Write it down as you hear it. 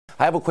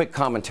I have a quick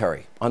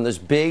commentary on this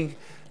big,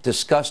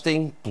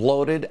 disgusting,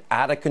 bloated,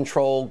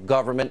 out-of-control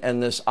government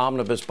and this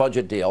omnibus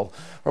budget deal.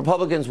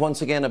 Republicans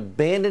once again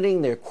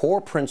abandoning their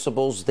core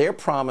principles, their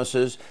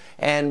promises,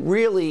 and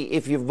really,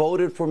 if you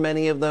voted for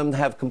many of them,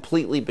 have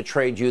completely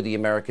betrayed you, the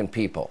American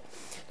people.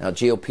 Now,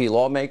 GOP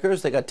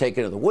lawmakers, they got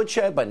taken to the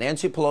woodshed by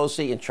Nancy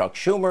Pelosi and Chuck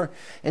Schumer.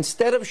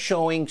 Instead of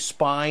showing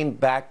spine,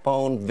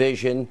 backbone,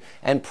 vision,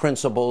 and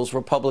principles,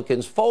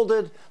 Republicans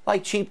folded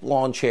like cheap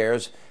lawn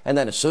chairs. And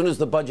then as soon as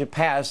the budget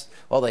passed,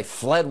 well, they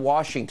fled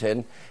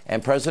Washington.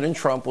 And President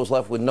Trump was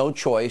left with no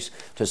choice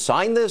to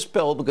sign this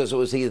bill because it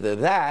was either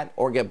that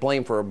or get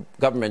blamed for a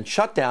government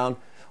shutdown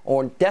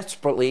or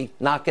desperately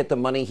not get the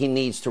money he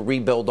needs to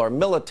rebuild our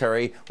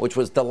military, which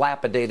was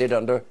dilapidated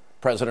under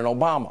President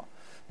Obama.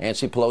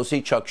 Nancy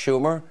Pelosi, Chuck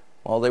Schumer,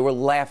 well, they were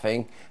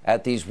laughing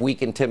at these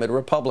weak and timid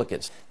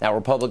Republicans. Now,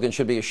 Republicans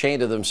should be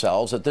ashamed of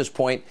themselves. At this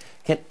point,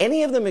 can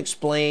any of them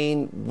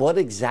explain what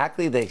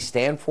exactly they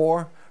stand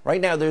for? Right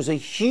now, there's a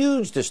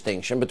huge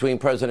distinction between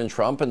President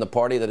Trump and the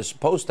party that is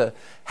supposed to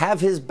have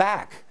his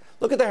back.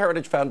 Look at the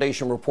Heritage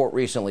Foundation report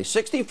recently.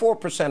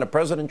 64% of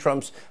President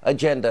Trump's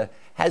agenda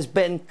has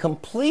been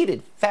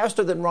completed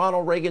faster than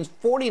Ronald Reagan's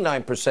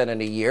 49%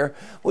 in a year,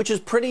 which is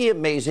pretty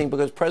amazing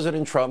because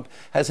President Trump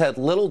has had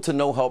little to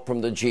no help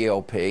from the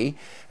GOP,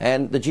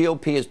 and the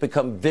GOP has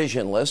become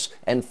visionless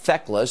and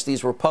feckless.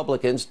 These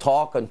Republicans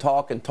talk and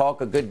talk and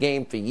talk a good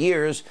game for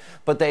years,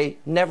 but they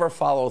never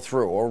follow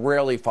through or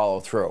rarely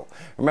follow through.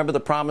 Remember the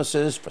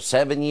promises for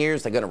 7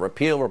 years? They're going to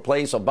repeal,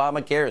 replace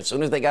Obamacare as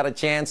soon as they got a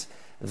chance.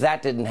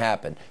 That didn't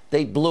happen.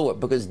 They blew it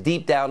because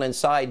deep down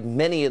inside,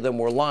 many of them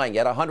were lying. You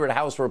had 100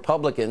 House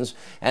Republicans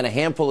and a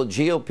handful of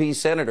GOP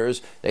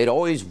senators. They'd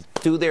always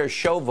do their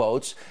show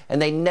votes,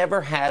 and they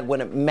never had, when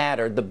it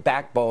mattered, the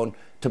backbone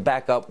to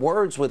back up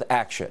words with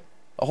action.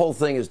 The whole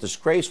thing is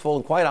disgraceful,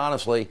 and quite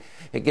honestly,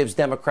 it gives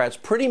Democrats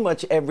pretty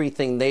much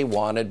everything they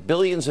wanted,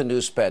 billions in new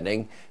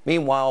spending.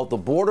 Meanwhile, the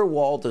border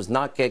wall does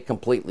not get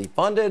completely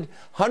funded.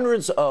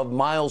 Hundreds of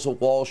miles of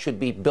wall should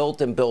be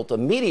built and built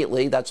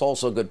immediately. That's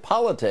also good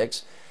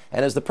politics.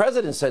 And as the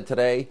president said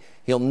today,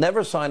 he'll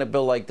never sign a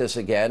bill like this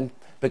again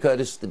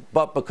because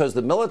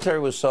the military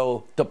was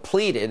so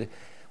depleted.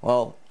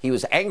 Well, he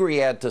was angry he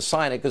had to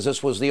sign it because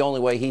this was the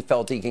only way he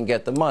felt he can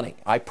get the money.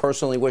 I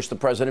personally wish the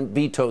president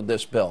vetoed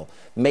this bill,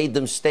 made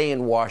them stay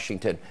in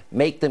Washington,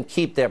 make them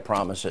keep their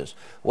promises.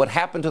 What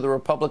happened to the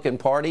Republican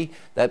Party?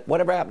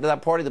 Whatever happened to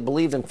that party that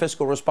believed in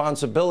fiscal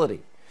responsibility?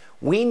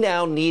 We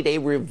now need a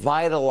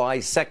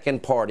revitalized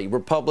second party,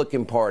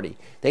 Republican Party.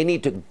 They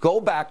need to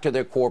go back to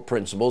their core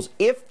principles.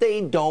 If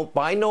they don't,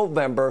 by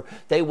November,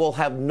 they will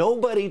have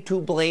nobody to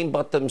blame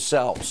but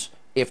themselves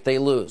if they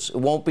lose. It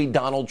won't be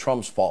Donald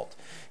Trump's fault.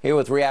 Here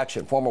with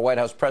reaction, former White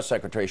House press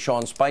secretary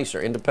Sean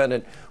Spicer,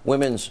 independent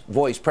Women's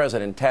Voice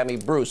president Tammy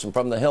Bruce, and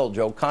from the Hill,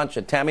 Joe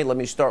Concha. Tammy, let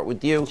me start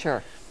with you.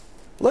 Sure.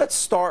 Let's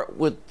start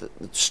with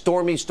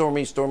Stormy,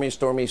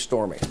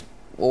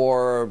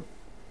 or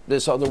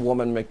this other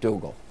woman,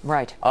 McDougal.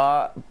 Right.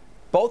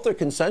 Both are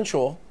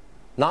consensual,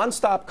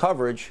 nonstop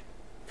coverage.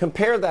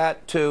 Compare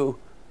that to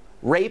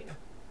rape,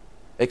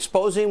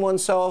 exposing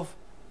oneself,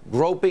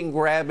 groping,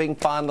 grabbing,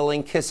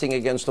 fondling, kissing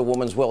against a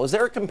woman's will. Is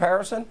there a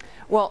comparison?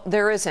 Well,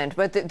 there isn't,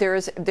 but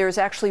there's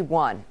actually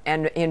one.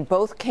 And in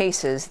both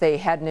cases, they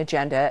had an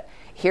agenda.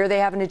 Here they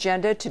have an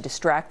agenda to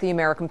distract the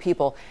American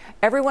people.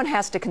 Everyone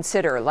has to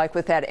consider, like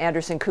with that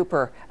Anderson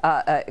Cooper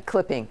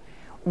clipping,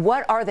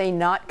 what are they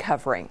not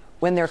covering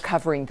when they're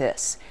covering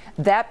this?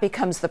 That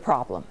becomes the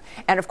problem.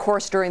 And of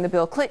course, during the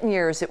Bill Clinton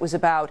years, it was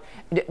about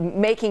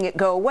making it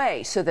go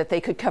away so that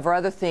they could cover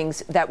other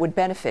things that would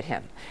benefit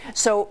him.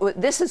 So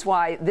this is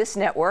why this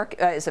network,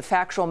 as a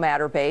factual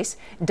matter base,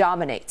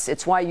 dominates.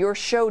 It's why your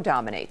show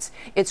dominates.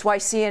 It's why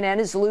CNN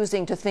is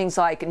losing to things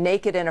like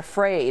Naked and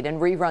Afraid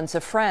and reruns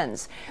of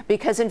Friends.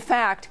 Because in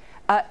fact,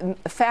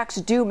 facts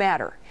do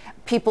matter.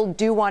 People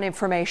do want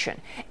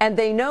information. And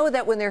they know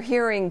that when they're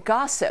hearing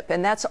gossip,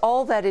 and that's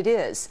all that it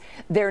is,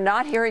 they're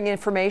not hearing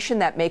information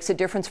that makes a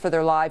difference for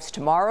their lives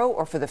tomorrow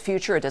or for the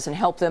future. It doesn't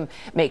help them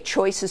make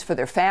choices for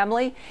their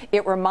family.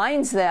 It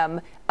reminds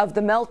them of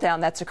the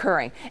meltdown that's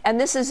occurring. And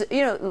this is,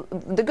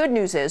 the good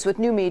news is with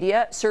new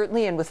media,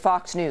 certainly, and with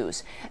Fox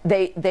News,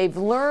 they've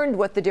learned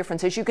what the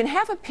difference is. You can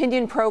have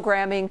opinion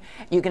programming.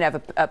 You can have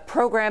a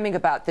programming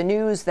about the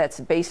news that's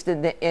based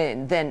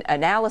in then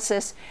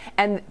analysis,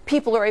 and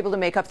people are able to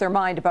make up their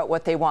mind about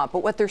what they want.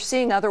 But what they're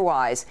seeing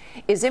otherwise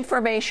is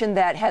information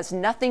that has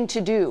nothing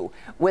to do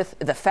with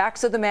the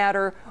facts of the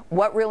matter,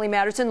 what really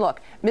matters. And look,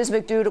 Ms.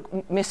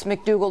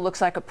 McDougal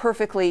looks like a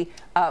perfectly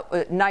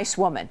nice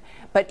woman.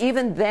 But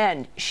even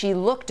then, she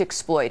looked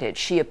exploited.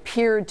 She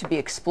appeared to be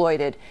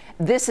exploited.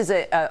 This is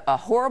a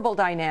horrible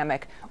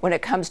dynamic when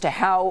it comes to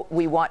how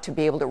we want to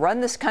be able to run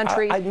this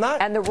country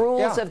and the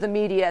rules of the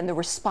media and the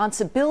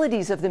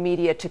responsibilities of the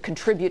media to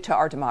contribute to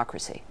our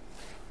democracy.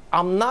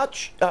 I'm not,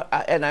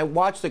 and I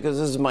watched it because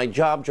this is my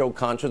job, Joe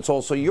Concha. It's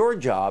also your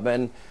job.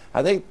 And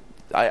I think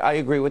I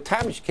agree with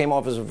Tammy. She came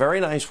off as a very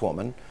nice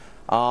woman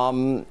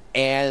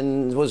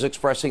and was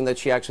expressing that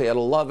she actually had a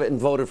love it and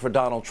voted for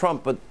Donald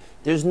Trump. But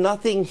There's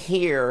nothing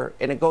here,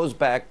 and it goes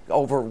back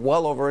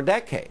well over a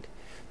decade.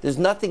 There's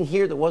nothing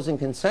here that wasn't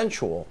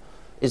consensual.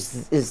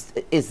 Is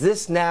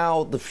this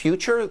now the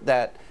future,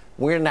 that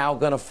we're now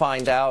going to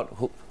find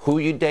out who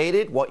you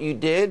dated, what you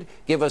did,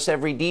 give us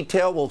every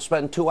detail? We'll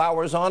spend 2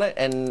 hours on it,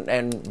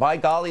 and by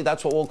golly,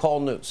 that's what we'll call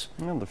news.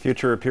 Well, the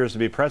future appears to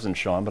be present,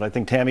 Sean, but I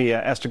think Tammy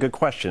asked a good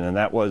question, and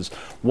that was,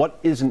 what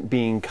isn't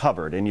being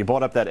covered? And you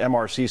brought up that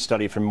MRC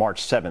study from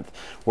March 7th,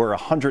 where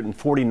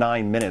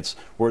 149 minutes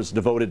was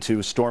devoted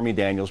to Stormy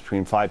Daniels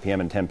between 5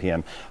 p.m. and 10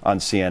 p.m. on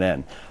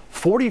CNN.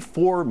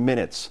 44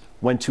 minutes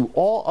went to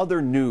all other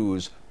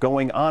news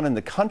going on in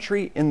the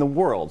country, in the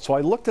world. So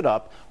I looked it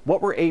up. What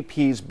were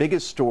AP's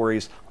biggest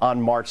stories on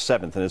March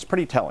 7th? And it's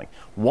pretty telling.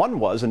 One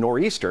was a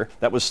nor'easter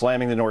that was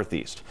slamming the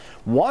Northeast.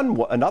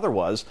 Another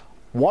was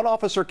one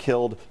officer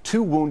killed,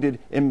 2 wounded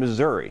in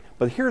Missouri.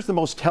 But here's the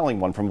most telling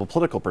one from a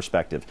political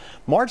perspective.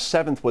 March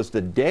 7th was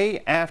the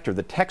day after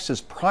the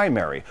Texas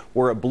primary,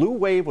 where a blue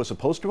wave was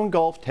supposed to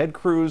engulf Ted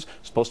Cruz,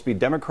 supposed to be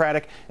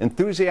Democratic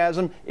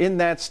enthusiasm in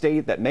that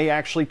state that may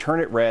actually turn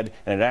it red,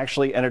 and it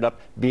actually ended up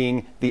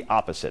being the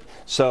opposite.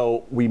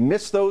 So we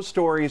missed those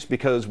stories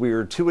because we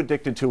were too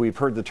addicted to, we've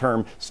heard the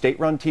term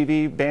state-run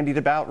TV bandied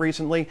about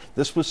recently.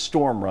 This was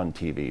storm-run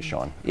TV,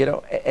 Sean. You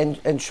know,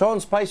 and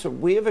Sean Spicer,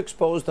 we have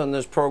exposed on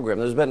this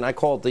program, there's been, I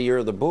call it the year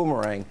of the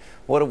boomerang.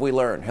 What have we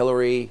learned?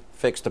 Hillary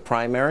fixed the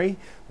primary.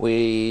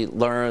 We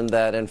learned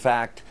that, in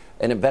fact,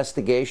 an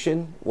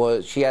investigation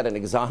she had an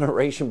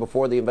exoneration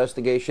before the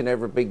investigation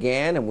ever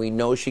began, and we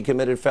know she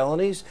committed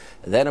felonies.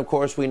 Then, of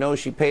course, we know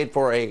she paid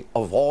for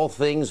of all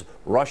things,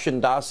 Russian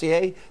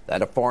dossier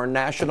that a foreign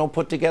national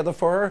put together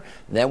for her.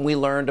 Then we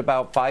learned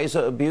about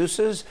FISA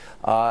abuses,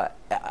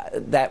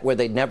 where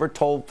they never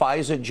told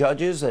FISA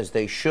judges, as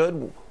they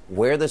should,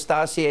 where this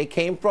dossier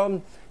came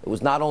from. It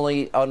was not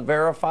only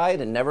unverified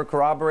and never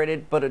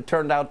corroborated, but it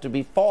turned out to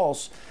be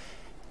false,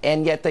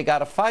 and yet they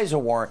got a FISA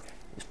warrant.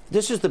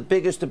 This is the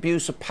biggest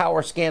abuse of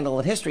power scandal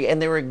in history,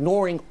 and they're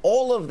ignoring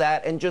all of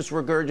that and just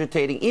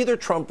regurgitating either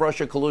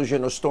Trump-Russia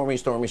collusion or Stormy,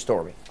 Stormy,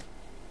 Stormy.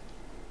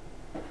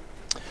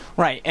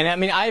 Right. And I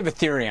mean, I have a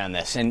theory on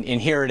this, and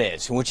here it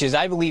is, which is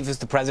I believe as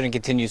the president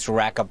continues to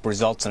rack up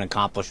results and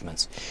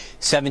accomplishments.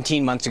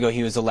 17 months ago,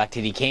 he was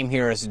elected. He came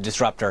here as a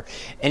disruptor,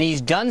 and he's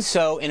done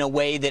so in a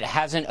way that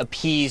hasn't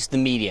appeased the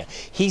media.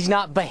 He's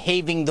not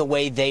behaving the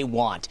way they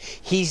want.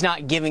 He's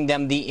not giving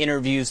them the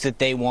interviews that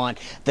they want,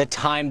 the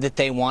time that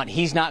they want.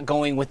 He's not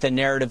going with the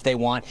narrative they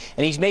want,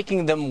 and he's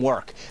making them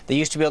work. They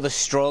used to be able to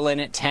stroll in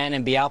at 10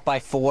 and be out by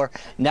 4.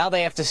 Now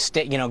they have to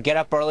stay, get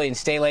up early and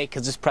stay late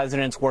because this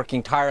president's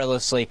working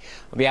tirelessly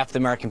on behalf of the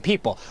American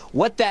people.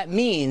 What that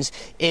means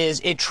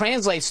is it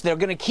translates, they're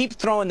going to keep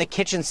throwing the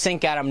kitchen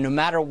sink at them no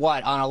matter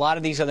what on a lot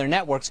of these other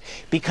networks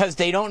because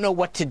they don't know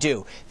what to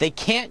do. They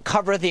can't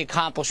cover the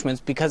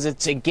accomplishments because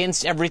it's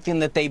against everything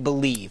that they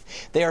believe.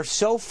 They are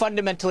so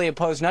fundamentally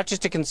opposed, not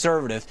just to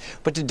conservatives,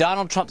 but to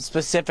Donald Trump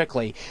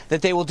specifically,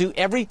 that they will do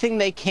everything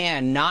they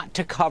can not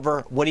to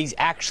cover what he's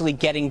actually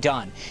getting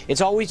done.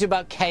 It's always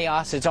about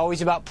chaos. It's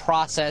always about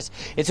process.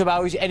 It's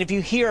about, and if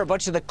you hear a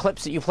bunch of the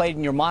clips that you played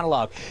in your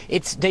monologue,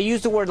 they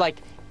use the word like,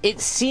 it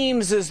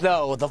seems as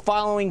though the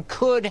following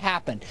could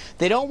happen.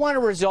 They don't want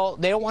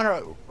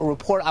to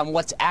report on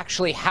what's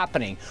actually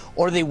happening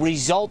or the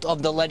result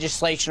of the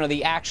legislation or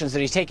the actions that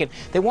he's taken.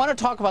 They want to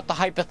talk about the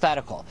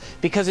hypothetical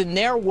because in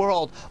their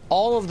world,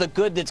 all of the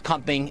good that's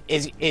coming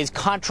is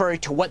contrary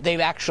to what they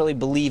actually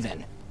believe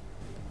in.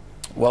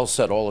 Well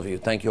said, all of you.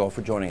 Thank you all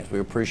for joining us. We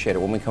appreciate it.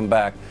 When we come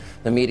back,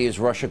 the media's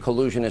Russia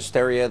collusion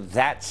hysteria,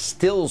 that's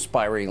still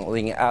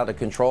spiraling out of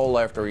control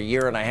after a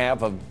year and a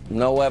half of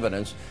no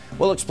evidence.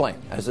 We'll explain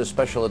as this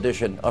special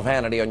edition of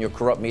Hannity on Your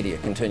Corrupt Media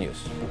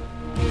continues.